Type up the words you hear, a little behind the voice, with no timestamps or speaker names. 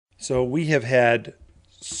So we have had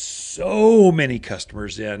so many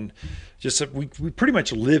customers in. We pretty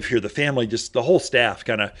much live here. The family, just the whole staff,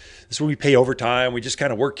 kind of. This is when we pay overtime. We just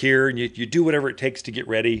kind of work here, and you do whatever it takes to get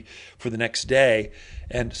ready for the next day.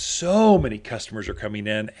 And so many customers are coming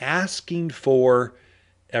in asking for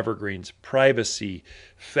evergreens, privacy,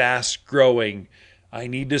 fast growing. I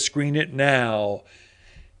need to screen it now.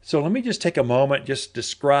 So let me just take a moment, just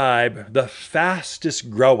describe the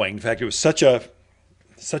fastest growing. In fact, it was such a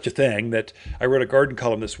thing that I wrote a garden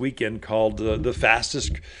column this weekend called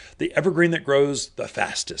the evergreen that grows the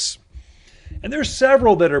fastest. And there's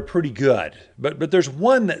several that are pretty good, but there's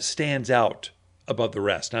one that stands out above the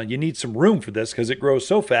rest. Now you need some room for this because it grows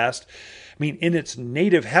so fast. I mean, in its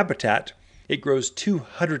native habitat, it grows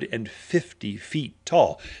 250 feet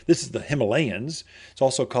tall. This is the Himalayas. It's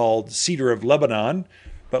also called cedar of Lebanon,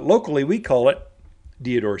 but locally we call it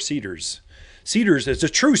deodar cedars. Cedars, it's a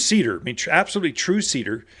true cedar. I mean, absolutely true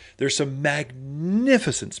cedar. There's some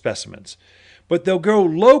magnificent specimens, but they'll grow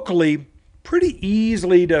locally pretty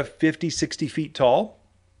easily to 50, 60 feet tall.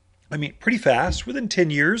 I mean, pretty fast. Within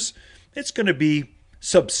 10 years, it's going to be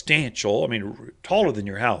substantial. I mean, taller than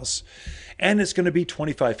your house. And it's going to be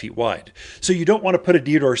 25 feet wide. So you don't want to put a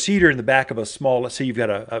deodar cedar in the back of a small, let's say you've got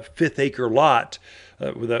a 5-acre lot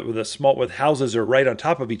with houses are right on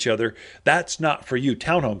top of each other. That's not for you.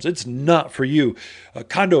 Townhomes, it's not for you. A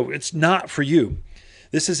condo, it's not for you.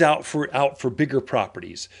 This is out for bigger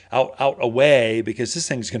properties, out away, because this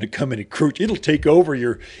thing's going to come and encroach.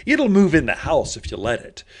 It'll move in the house if you let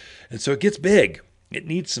it. And so it gets big. It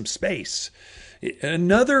needs some space.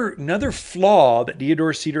 Another flaw that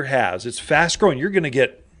deodar cedar has, it's fast growing. You're going to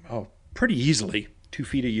get pretty easily 2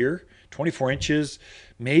 feet a year, 24 inches,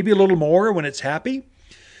 maybe a little more when it's happy.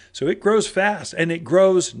 So it grows fast, and it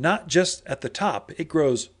grows not just at the top, it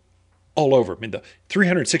grows all over. I mean, the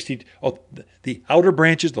 360, the outer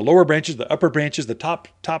branches, the lower branches, the upper branches, the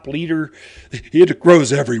top leader, it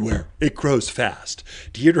grows everywhere. It grows fast.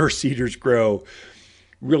 Deodar cedars grow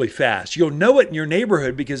really fast. You'll know it in your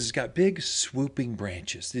neighborhood because it's got big swooping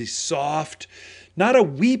branches, these soft, not a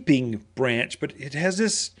weeping branch, but it has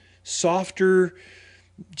this softer,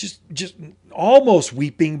 just almost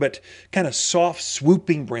weeping, but kind of soft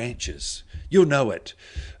swooping branches. You'll know it.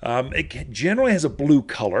 It generally has a blue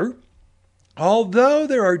color, although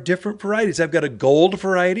there are different varieties. I've got a gold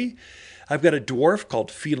variety. I've got a dwarf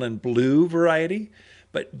called Phelan Blue variety.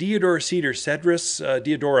 But deodar cedar, Cedrus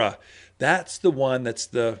deodara, that's the one that's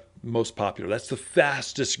the most popular. That's the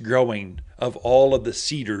fastest growing of all of the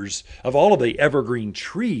cedars, of all of the evergreen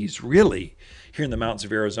trees, really, here in the mountains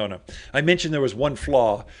of Arizona. I mentioned there was one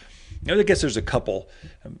flaw. I guess there's a couple.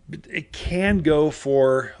 It can go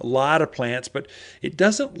for a lot of plants, but it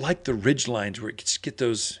doesn't like the ridge lines where it get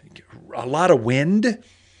a lot of wind. It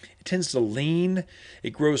tends to lean.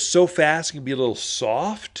 It grows so fast, it can be a little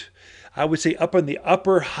soft. I would say up on the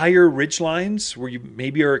higher ridge lines where you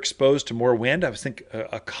maybe are exposed to more wind, I would think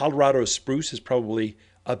a Colorado spruce is probably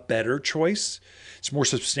a better choice. It's more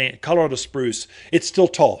substantial. Colorado spruce, it's still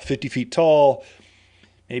tall, 50 feet tall,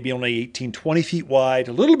 maybe only 18, 20 feet wide,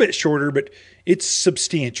 a little bit shorter, but it's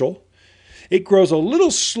substantial. It grows a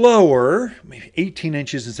little slower, maybe 18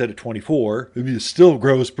 inches instead of 24. I mean, it still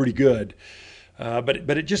grows pretty good.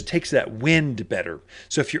 But it just takes that wind better.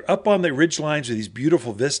 So if you're up on the ridge lines with these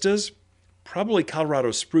beautiful vistas, probably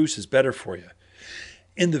Colorado spruce is better for you.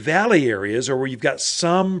 In the valley areas, or where you've got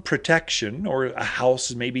some protection, or a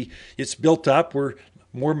house, maybe it's built up, where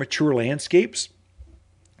more mature landscapes,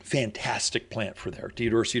 fantastic plant for there.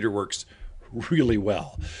 Deodar cedar works really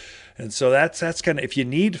well. And so that's kind of, if you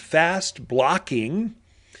need fast blocking,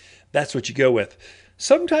 that's what you go with.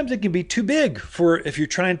 Sometimes it can be too big for if you're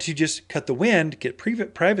trying to just cut the wind, get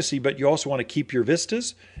privacy, but you also want to keep your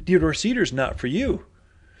vistas. Deodar cedar is not for you.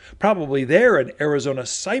 Probably there an Arizona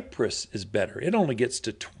cypress is better. It only gets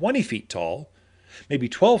to 20 feet tall, maybe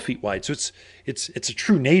 12 feet wide. So it's a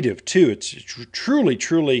true native too. It's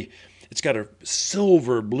truly, it's got a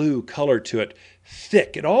silver blue color to it,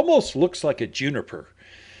 thick. It almost looks like a juniper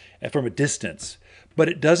from a distance, but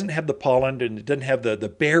it doesn't have the pollen and it doesn't have the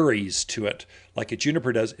berries to it like a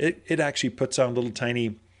juniper does. It actually puts on little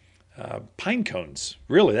tiny pine cones.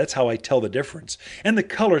 Really, that's how I tell the difference. And the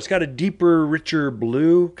color, it's got a deeper, richer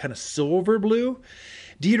blue, kind of silver blue.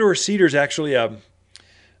 Deodar cedar is actually a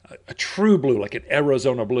true blue, like an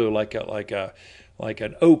Arizona blue, like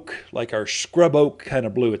an oak, like our scrub oak kind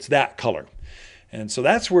of blue. It's that color. And so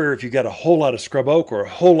that's where if you got a whole lot of scrub oak or a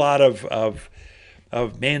whole lot of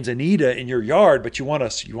manzanita in your yard, but you want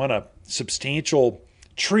a substantial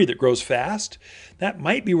tree that grows fast, that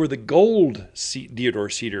might be where the gold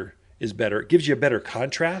deodar cedar is better. It gives you a better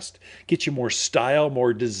contrast, gets you more style,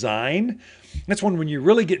 more design. That's when you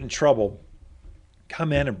really get in trouble,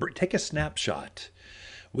 come in and take a snapshot.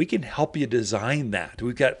 We can help you design that.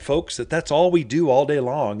 We've got folks that's all we do all day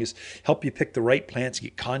long is help you pick the right plants,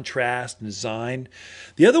 get contrast and design.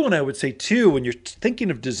 The other one I would say too, when you're thinking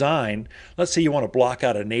of design, let's say you want to block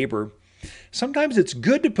out a neighbor, sometimes it's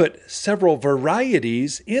good to put several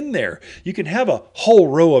varieties in there. You can have a whole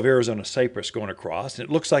row of Arizona cypress going across, and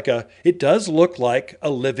it does look like a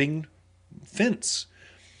living fence.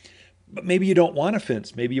 But maybe you don't want a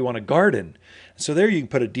fence. Maybe you want a garden. So there you can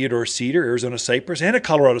put a deodar cedar, Arizona cypress, and a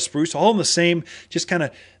Colorado spruce all in the same, just kind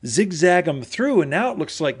of zigzag them through. And now it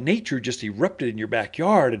looks like nature just erupted in your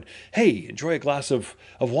backyard. And hey, enjoy a glass of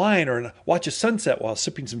wine or watch a sunset while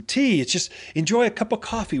sipping some tea. It's just enjoy a cup of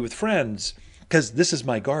coffee with friends because this is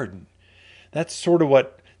my garden. That's sort of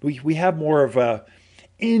what we have, more of a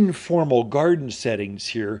informal garden settings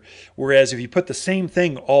here. Whereas if you put the same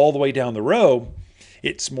thing all the way down the row,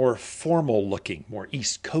 it's more formal looking, more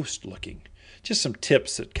East Coast looking. Just some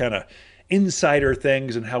tips that kind of insider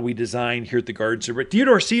things and how we design here at the Garden Center. But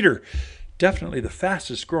deodar cedar, definitely the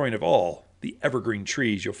fastest growing of all the evergreen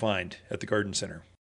trees you'll find at the Garden Center.